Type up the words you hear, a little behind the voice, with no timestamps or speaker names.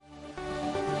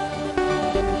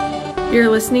You're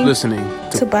listening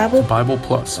to Bible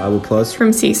Plus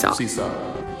from Seesaw.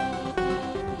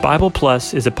 Bible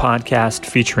Plus is a podcast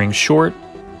featuring short,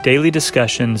 daily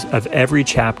discussions of every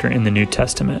chapter in the New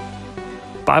Testament.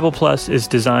 Bible Plus is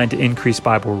designed to increase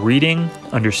Bible reading,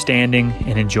 understanding,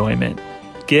 and enjoyment.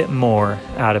 Get more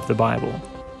out of the Bible.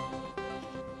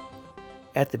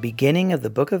 At the beginning of the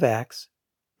book of Acts,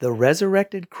 the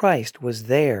resurrected Christ was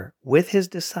there with his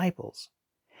disciples,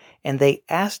 and they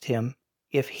asked him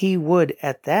if he would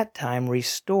at that time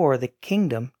restore the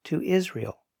kingdom to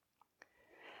Israel.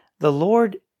 The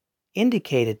Lord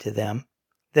indicated to them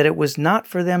that it was not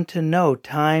for them to know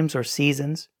times or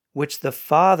seasons which the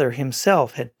Father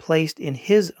himself had placed in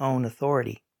his own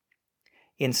authority.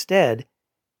 Instead,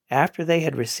 after they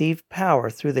had received power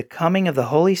through the coming of the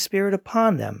Holy Spirit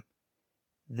upon them,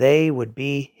 they would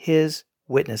be his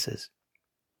witnesses.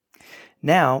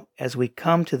 Now, as we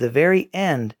come to the very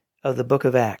end of the book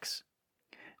of Acts,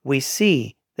 we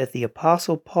see that the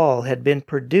Apostle Paul had been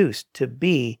produced to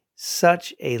be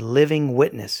such a living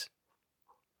witness.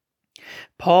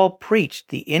 Paul preached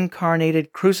the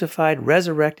incarnated, crucified,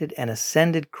 resurrected, and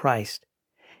ascended Christ,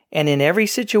 and in every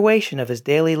situation of his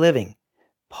daily living,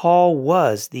 Paul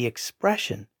was the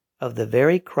expression of the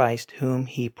very Christ whom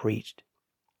he preached.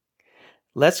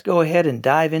 Let's go ahead and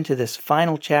dive into this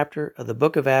final chapter of the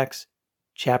book of Acts,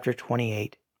 chapter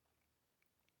 28.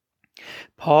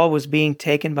 Paul was being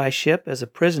taken by ship as a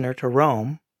prisoner to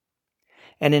Rome,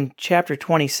 and in chapter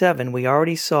 27 we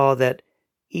already saw that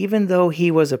even though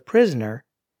he was a prisoner,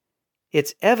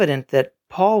 it's evident that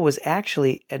Paul was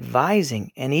actually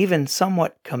advising and even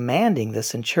somewhat commanding the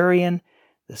centurion,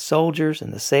 the soldiers,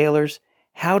 and the sailors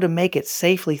how to make it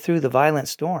safely through the violent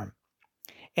storm.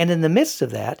 And in the midst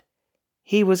of that,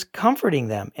 he was comforting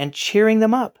them and cheering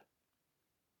them up.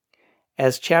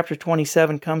 As chapter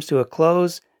 27 comes to a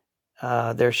close,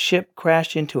 their ship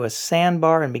crashed into a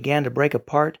sandbar and began to break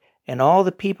apart, and all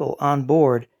the people on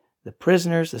board, the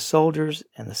prisoners, the soldiers,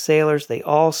 and the sailors, they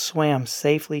all swam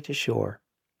safely to shore.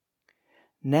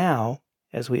 Now,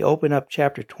 as we open up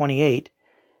chapter 28,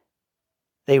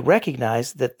 they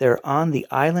recognize that they're on the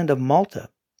island of Malta,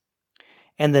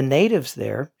 and the natives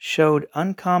there showed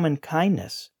uncommon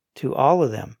kindness to all of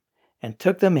them and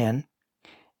took them in,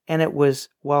 and it was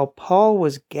while Paul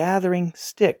was gathering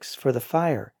sticks for the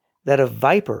fire that a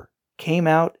viper came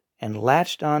out and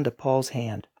latched on to Paul's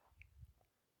hand.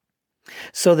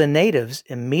 So the natives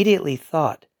immediately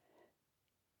thought,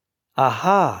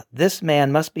 "Aha, this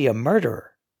man must be a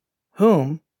murderer,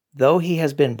 whom, though he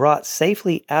has been brought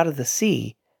safely out of the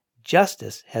sea,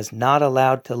 justice has not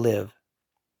allowed to live."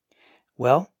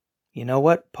 Well, you know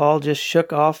what? Paul just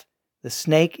shook off the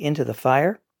snake into the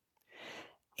fire,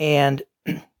 and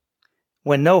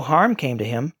when no harm came to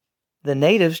him, the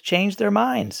natives changed their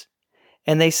minds,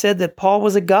 and they said that Paul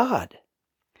was a god.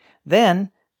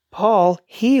 Then Paul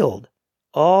healed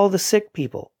all the sick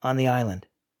people on the island.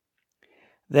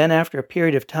 Then after a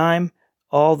period of time,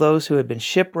 all those who had been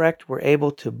shipwrecked were able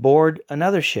to board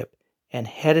another ship and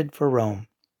headed for Rome.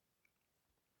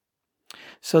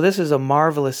 So this is a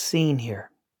marvelous scene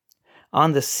here.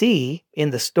 On the sea,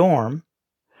 in the storm,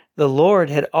 the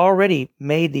Lord had already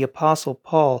made the Apostle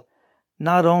Paul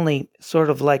not only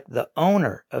sort of like the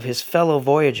owner of his fellow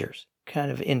voyagers,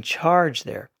 kind of in charge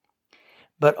there,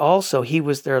 but also he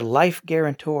was their life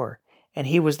guarantor, and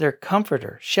he was their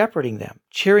comforter, shepherding them,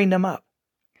 cheering them up.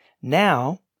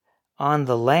 Now, on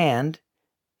the land,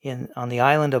 on the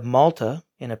island of Malta,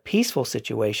 in a peaceful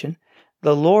situation,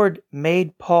 the Lord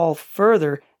made Paul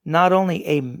further not only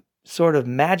a sort of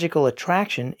magical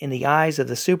attraction in the eyes of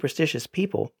the superstitious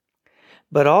people,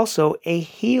 but also a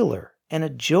healer and a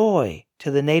joy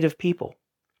to the native people.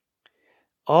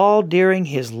 All during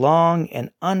his long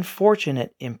and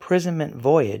unfortunate imprisonment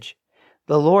voyage,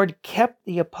 the Lord kept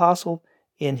the apostle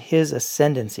in his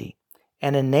ascendancy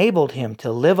and enabled him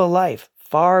to live a life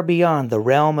far beyond the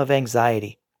realm of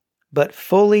anxiety, but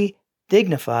fully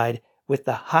dignified with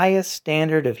the highest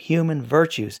standard of human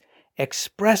virtues,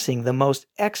 expressing the most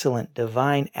excellent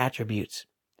divine attributes.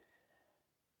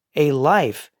 A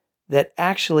life that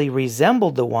actually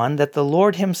resembled the one that the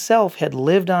Lord himself had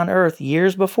lived on earth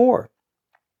years before.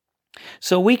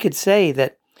 So we could say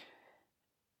that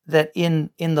in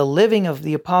the living of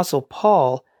the Apostle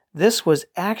Paul, this was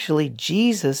actually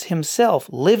Jesus himself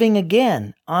living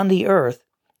again on the earth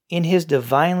in his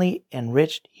divinely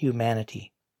enriched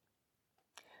humanity.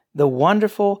 The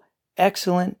wonderful,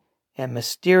 excellent, and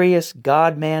mysterious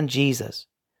God-man Jesus,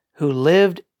 who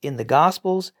lived in the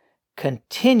Gospels,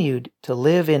 continued to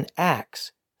live in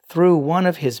Acts through one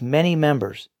of his many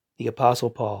members, the Apostle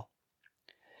Paul.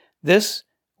 This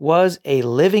was a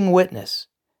living witness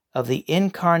of the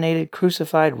incarnated,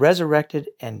 crucified, resurrected,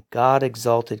 and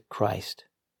God-exalted Christ.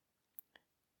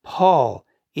 Paul,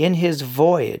 in his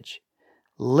voyage,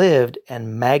 lived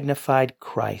and magnified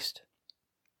Christ.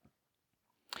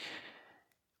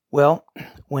 Well,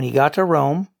 when he got to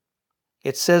Rome,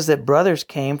 it says that brothers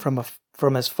came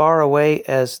from as far away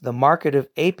as the market of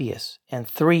Appius and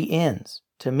 3 inns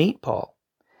to meet Paul.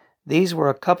 These were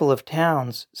a couple of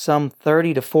towns some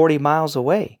 30 to 40 miles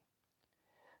away.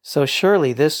 So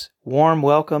surely this warm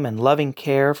welcome and loving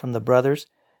care from the brothers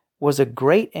was a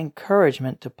great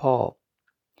encouragement to Paul,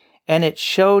 and it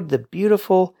showed the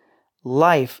beautiful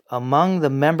life among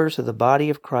the members of the body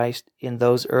of Christ in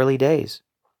those early days.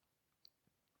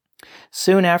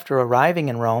 Soon after arriving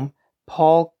in Rome,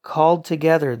 Paul called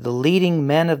together the leading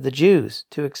men of the Jews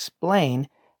to explain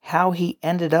how he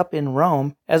ended up in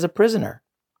Rome as a prisoner.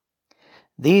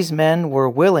 These men were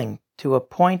willing to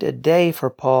appoint a day for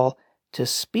Paul to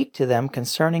speak to them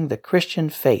concerning the Christian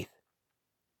faith.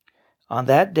 On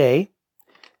that day,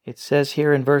 it says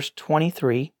here in verse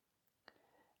 23,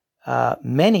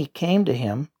 many came to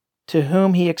him, to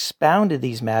whom he expounded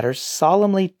these matters,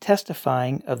 solemnly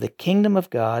testifying of the kingdom of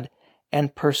God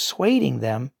and persuading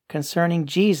them concerning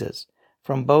Jesus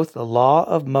from both the law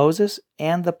of Moses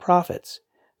and the prophets,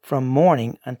 from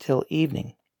morning until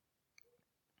evening.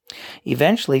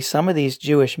 Eventually, some of these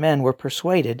Jewish men were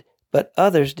persuaded, but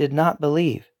others did not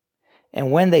believe.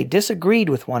 And when they disagreed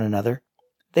with one another,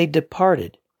 they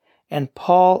departed, and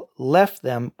Paul left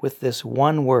them with this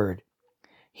one word.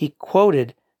 He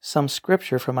quoted some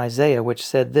scripture from Isaiah which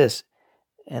said this,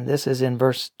 and this is in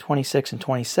verse 26 and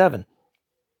 27.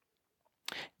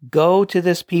 Go to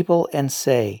this people and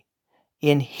say,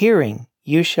 in hearing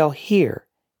you shall hear,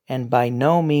 and by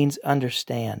no means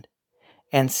understand,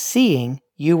 and seeing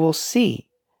you will see,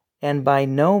 and by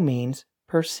no means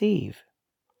perceive.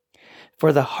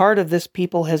 For the heart of this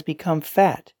people has become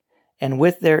fat, and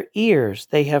with their ears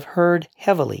they have heard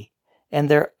heavily, and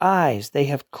their eyes they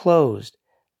have closed,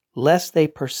 lest they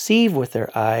perceive with their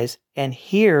eyes, and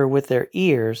hear with their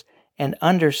ears, and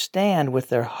understand with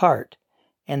their heart,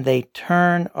 and they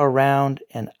turn around,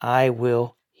 and I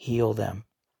will heal them.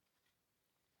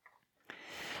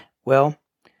 Well,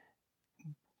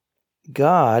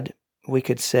 God, we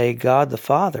could say God the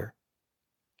Father,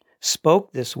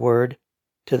 spoke this word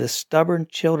to the stubborn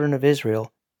children of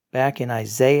Israel back in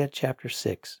Isaiah chapter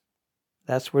 6.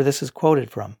 That's where this is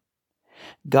quoted from.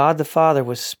 God the Father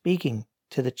was speaking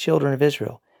to the children of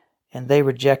Israel, and they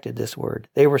rejected this word.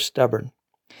 They were stubborn.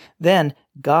 Then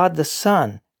God the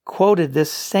Son quoted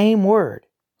this same word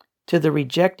to the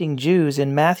rejecting Jews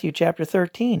in Matthew chapter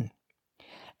 13.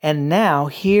 And now,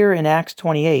 here in Acts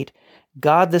 28,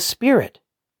 God the Spirit,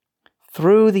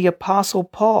 through the Apostle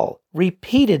Paul,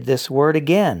 repeated this word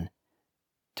again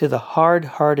to the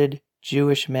hard-hearted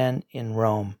Jewish men in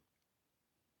Rome.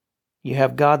 You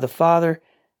have God the Father,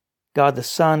 God the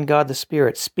Son, God the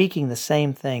Spirit speaking the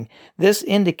same thing. This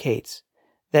indicates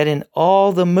that in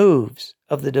all the moves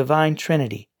of the divine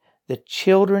Trinity, the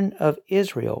children of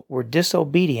Israel were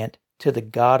disobedient to the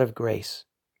God of grace.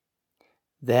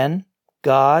 Then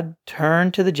God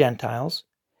turned to the Gentiles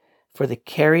for the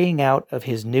carrying out of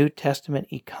his New Testament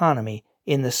economy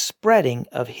in the spreading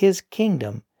of his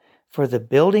kingdom, for the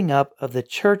building up of the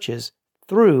churches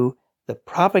through the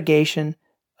propagation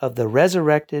of the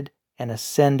resurrected and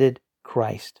ascended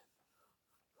Christ.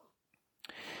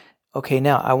 Okay,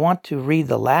 now I want to read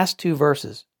the last 2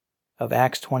 verses of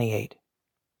Acts 28.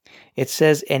 It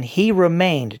says, and he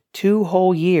remained 2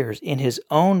 whole years in his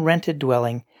own rented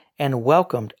dwelling and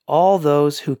welcomed all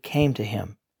those who came to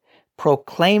him,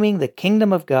 proclaiming the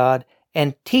kingdom of God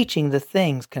and teaching the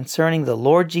things concerning the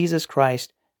Lord Jesus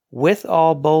Christ with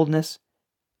all boldness,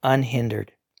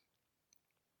 unhindered.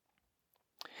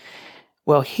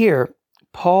 Well, here,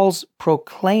 Paul's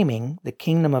proclaiming the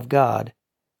kingdom of God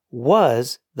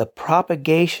was the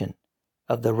propagation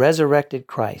of the resurrected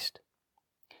Christ.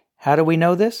 How do we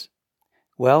know this?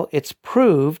 Well, it's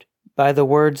proved by the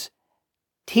words,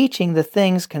 teaching the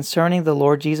things concerning the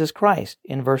Lord Jesus Christ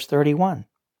in verse 31.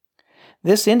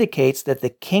 This indicates that the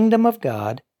kingdom of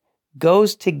God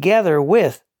goes together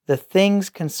with the things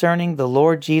concerning the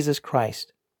Lord Jesus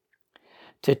Christ.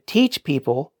 To teach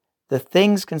people the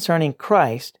things concerning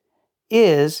Christ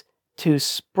is to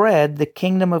spread the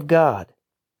kingdom of God.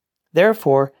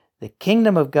 Therefore, the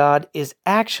kingdom of God is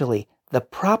actually the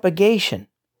propagation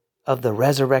of the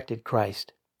resurrected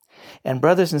Christ. And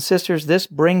brothers and sisters, this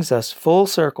brings us full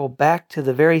circle back to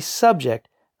the very subject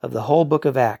of the whole book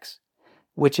of Acts,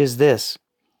 which is this: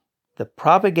 the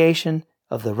propagation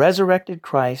of the resurrected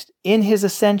Christ in his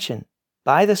ascension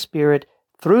by the Spirit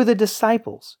through the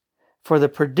disciples for the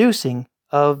producing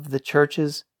of the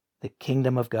churches, the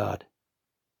kingdom of God.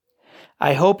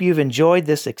 I hope you've enjoyed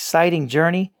this exciting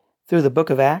journey through the book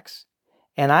of Acts,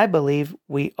 and I believe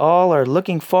we all are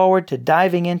looking forward to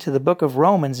diving into the book of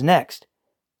Romans next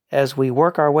as we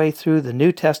work our way through the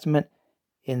New Testament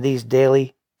in these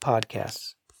daily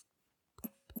podcasts.